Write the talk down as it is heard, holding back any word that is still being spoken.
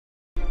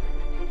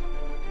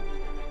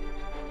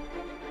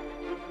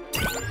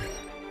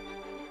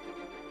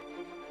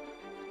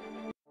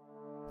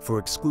For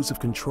exclusive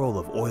control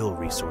of oil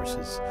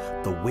resources,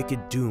 the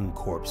wicked Doom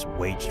Corps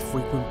waged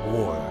frequent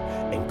war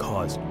and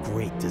caused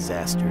great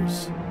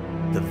disasters.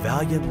 The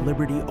valiant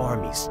Liberty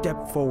Army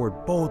stepped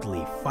forward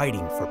boldly,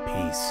 fighting for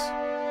peace.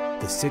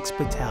 The 6th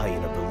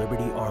Battalion of the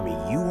Liberty Army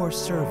you are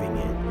serving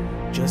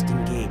in just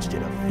engaged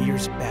in a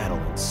fierce battle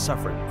and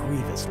suffered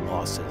grievous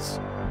losses.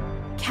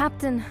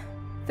 Captain,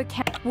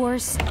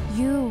 worse,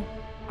 you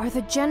are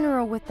the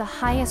general with the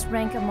highest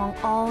rank among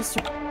all.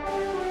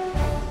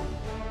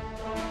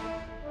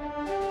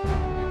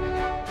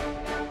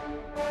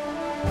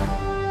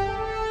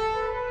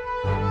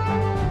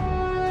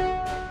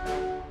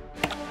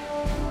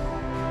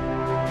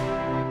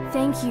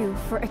 Thank you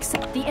for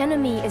the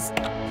enemy is.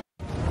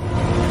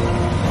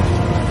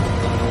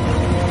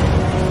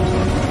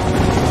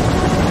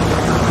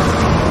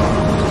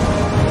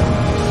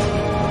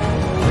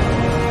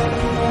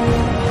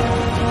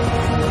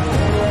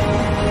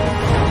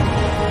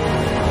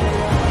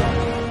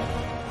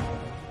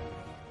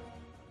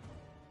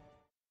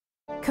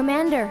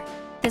 Commander,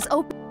 this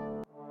open.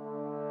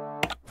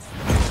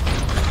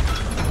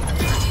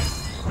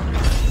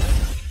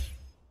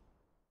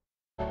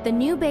 The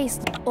new base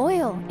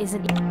oil is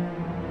an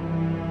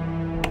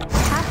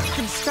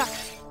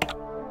construct.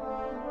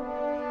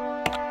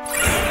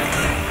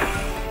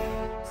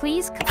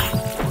 Please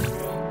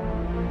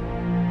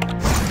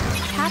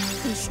tap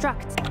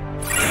construct.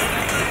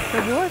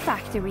 The war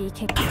factory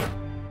can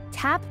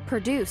tap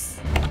produce.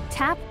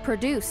 Tap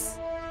produce.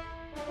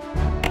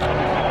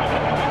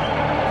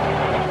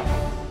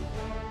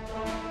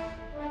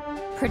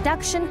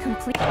 Production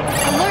complete.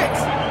 Alert!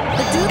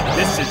 The Duke.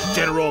 This is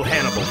General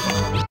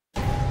Hannibal.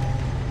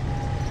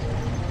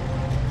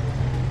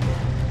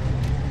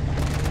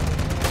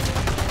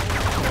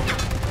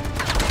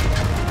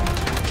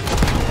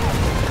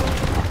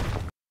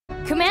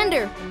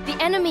 Commander,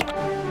 the enemy.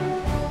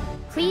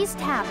 Please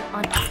tap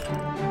on.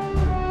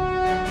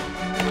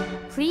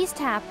 Please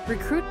tap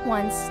recruit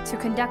once to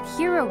conduct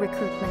hero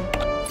recruitment.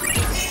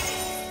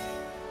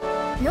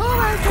 No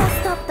one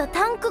can stop the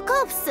tank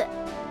corps.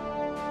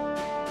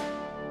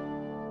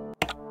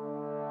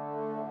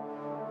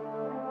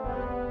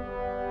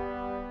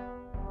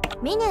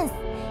 Minions,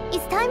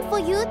 it's time for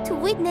you to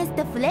witness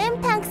the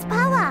flame tank's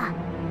power.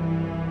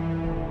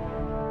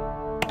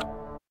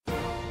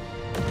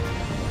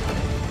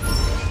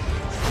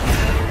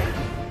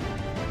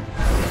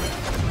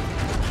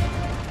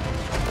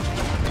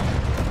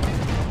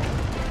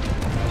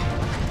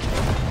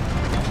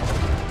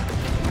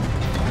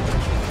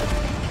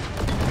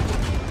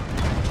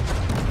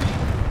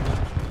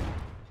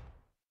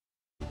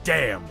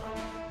 Damn!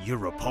 You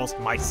repulsed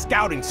my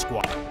scouting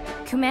squad!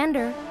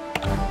 Commander.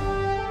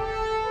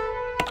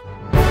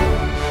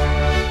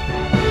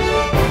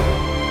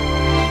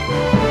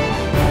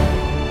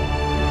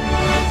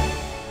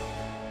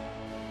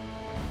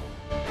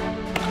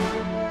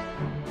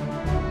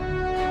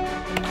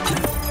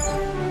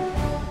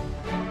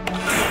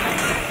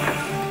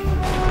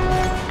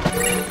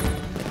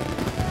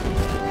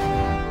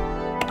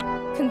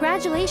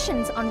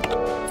 Congratulations on the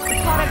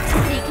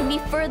productivity can be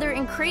further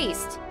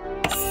increased.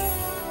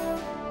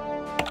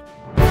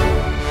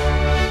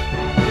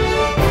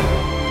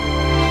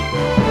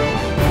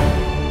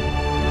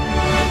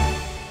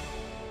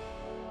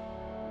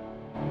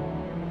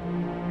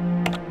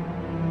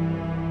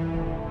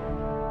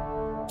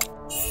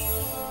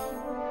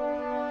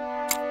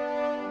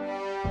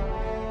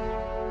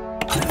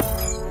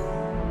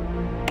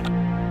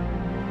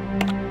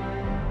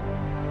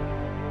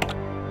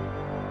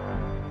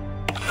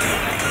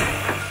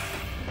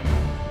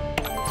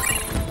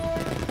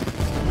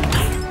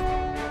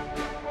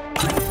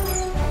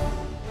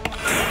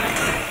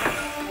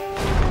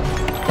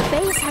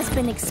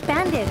 Been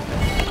expanded,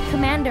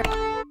 Commander.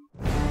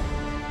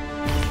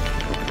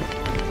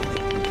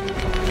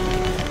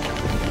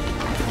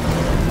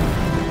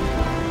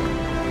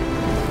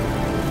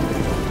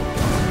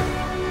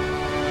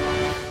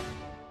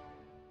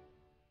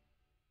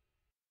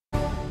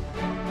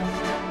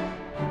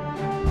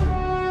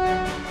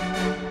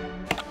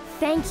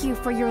 Thank you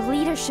for your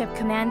leadership,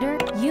 Commander.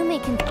 You may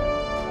continue.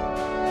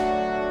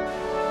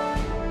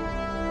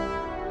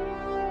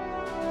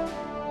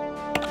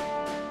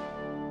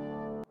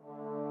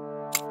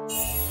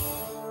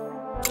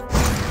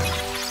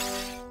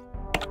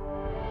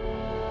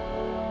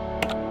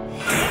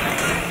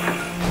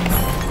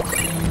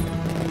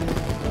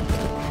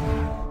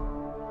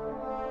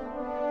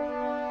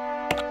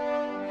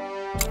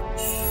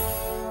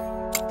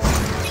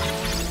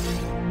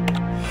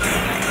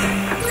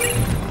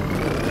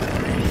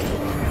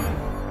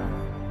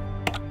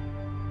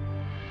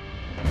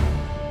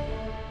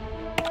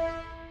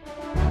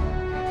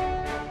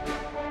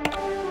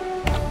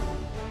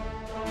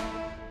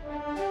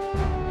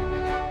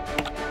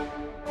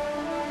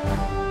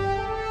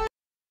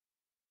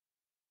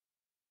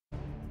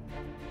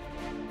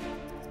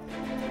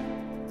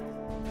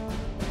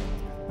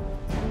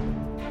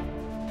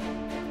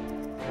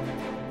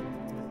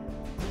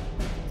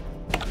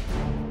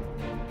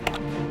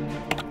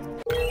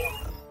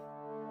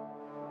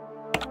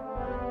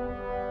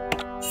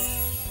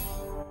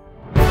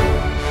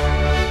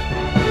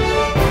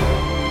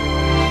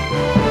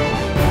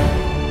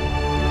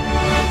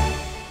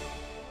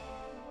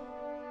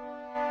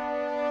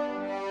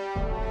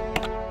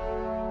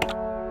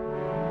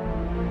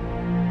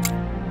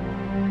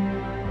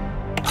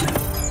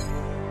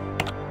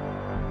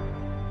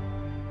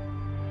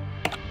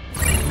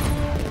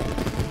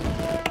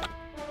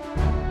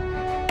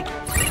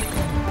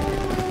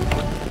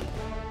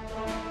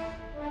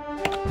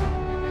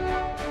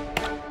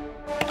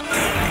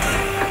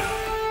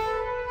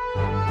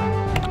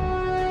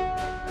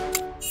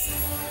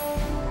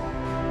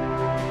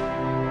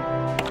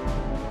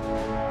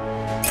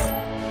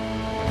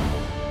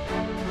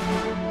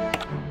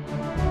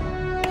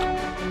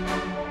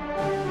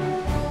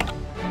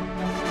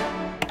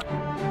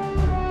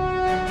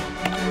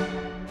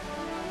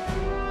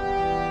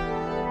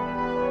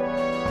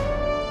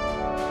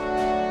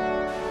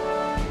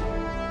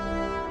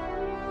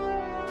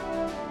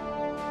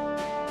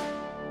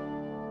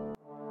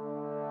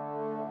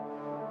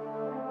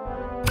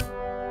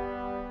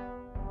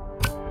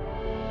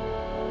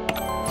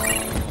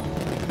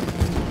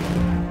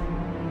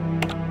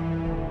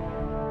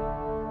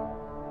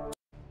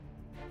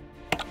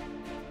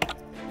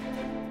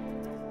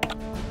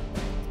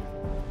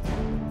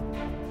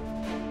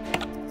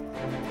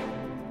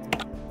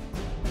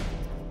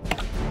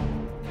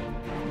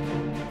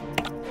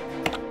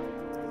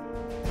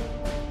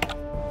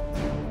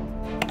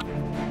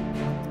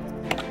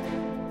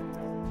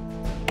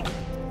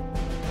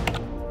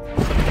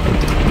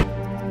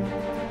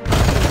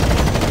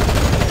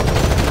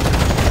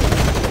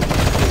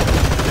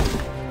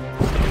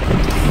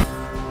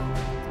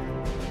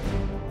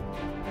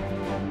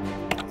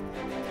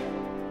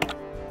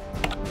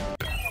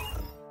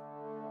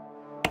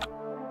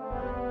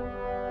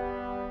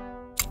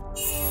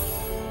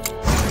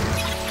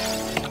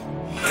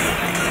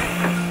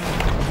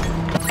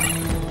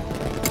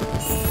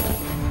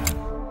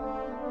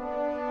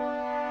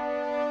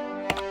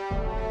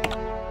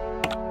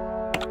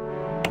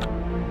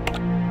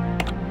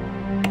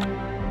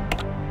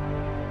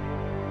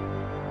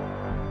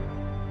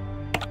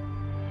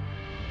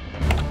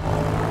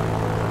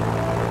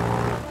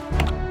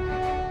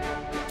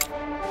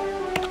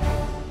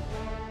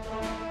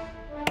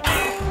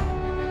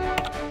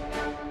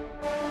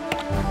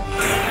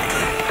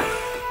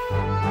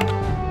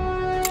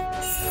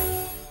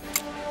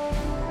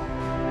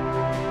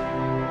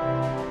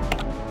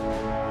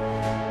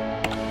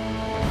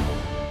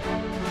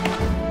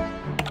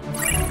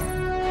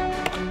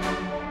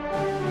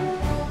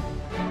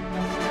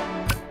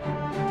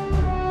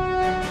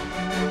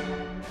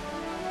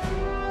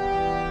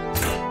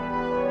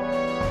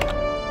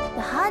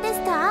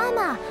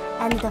 armor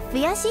and the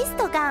fiercest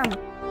gun.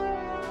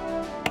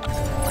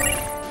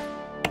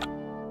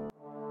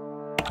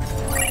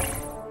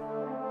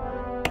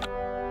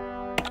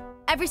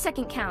 Every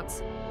second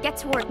counts. Get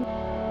to work.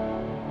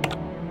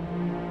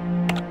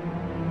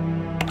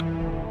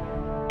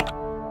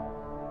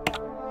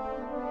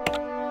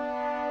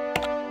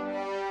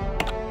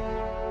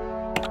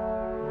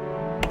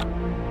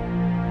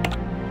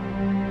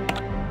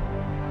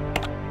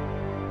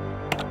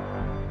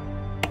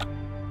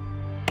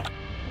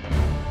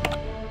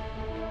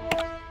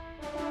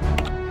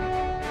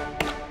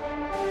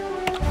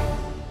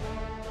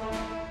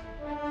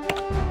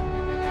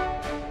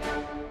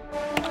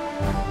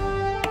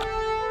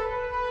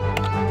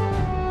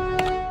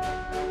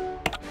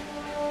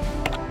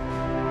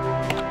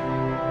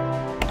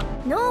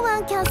 No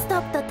one can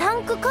stop the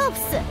tank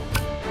corps.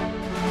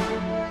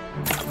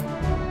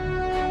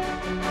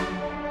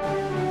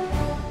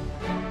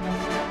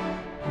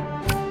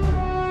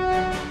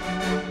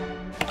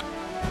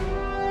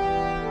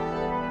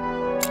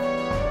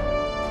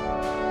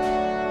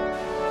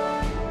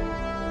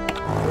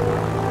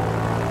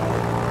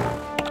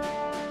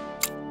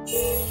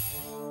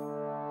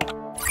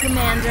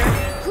 Commander,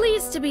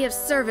 pleased to be of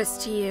service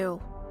to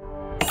you.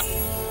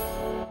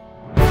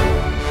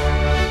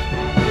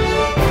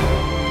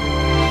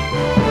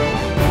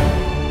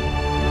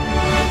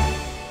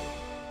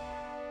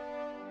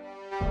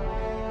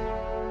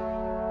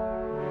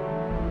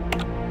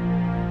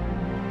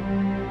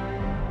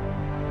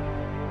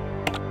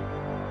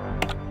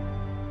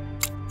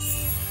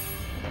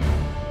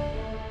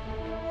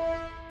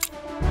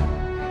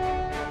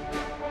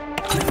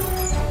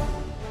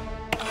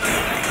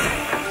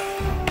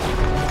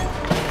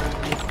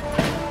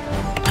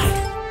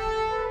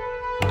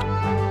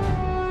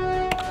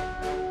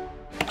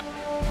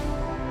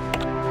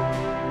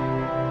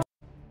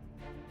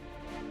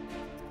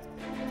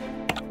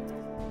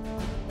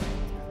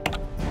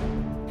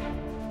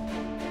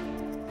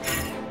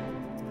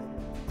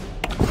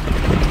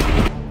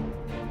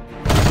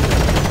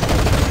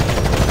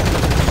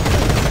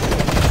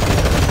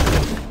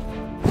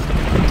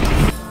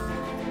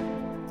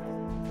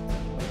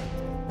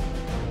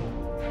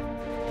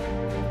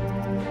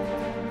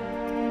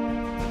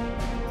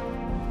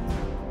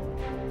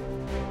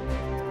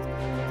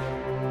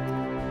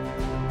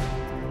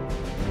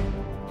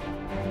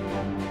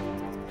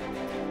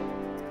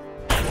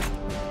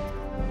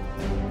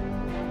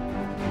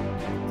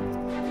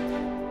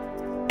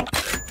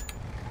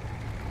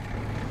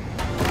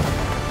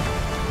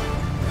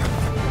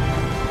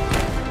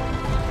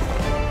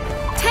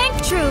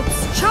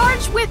 Troops,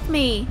 charge with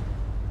me!